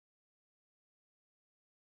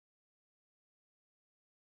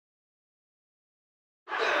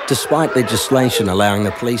Despite legislation allowing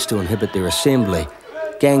the police to inhibit their assembly,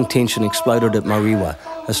 gang tension exploded at Mariwa,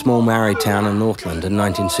 a small Maori town in Northland, in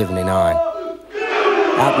 1979.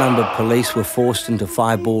 Outnumbered police were forced into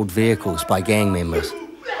fireballed vehicles by gang members.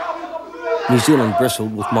 New Zealand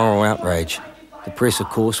bristled with moral outrage. The press, of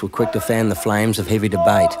course, were quick to fan the flames of heavy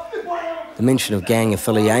debate. The mention of gang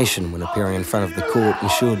affiliation when appearing in front of the court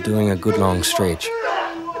ensured doing a good long stretch.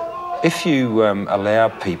 If you allow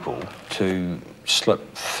people to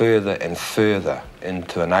slip further and further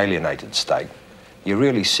into an alienated state, you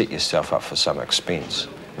really set yourself up for some expense.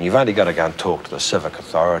 And you've only got to go and talk to the civic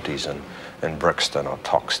authorities in Brixton or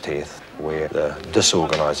Toxteth, where the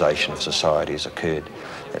disorganisation of society has occurred.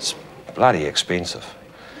 It's bloody expensive.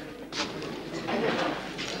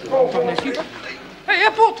 Hey,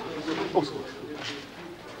 airport!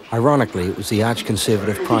 Ironically, it was the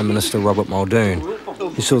arch-conservative Prime Minister Robert Muldoon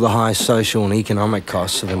who saw the high social and economic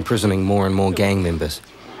costs of imprisoning more and more gang members.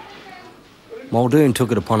 Muldoon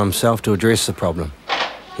took it upon himself to address the problem.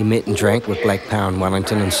 He met and drank with Black Power in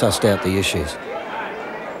Wellington and sussed out the issues.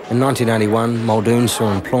 In 1981, Muldoon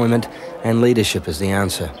saw employment and leadership as the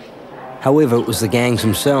answer. However, it was the gangs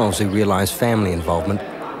themselves who realised family involvement,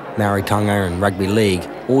 Maoritanga and rugby league,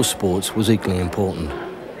 or sports, was equally important.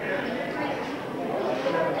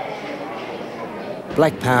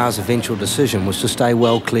 Black Power's eventual decision was to stay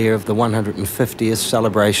well clear of the 150th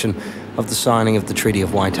celebration of the signing of the Treaty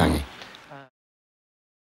of Waitangi.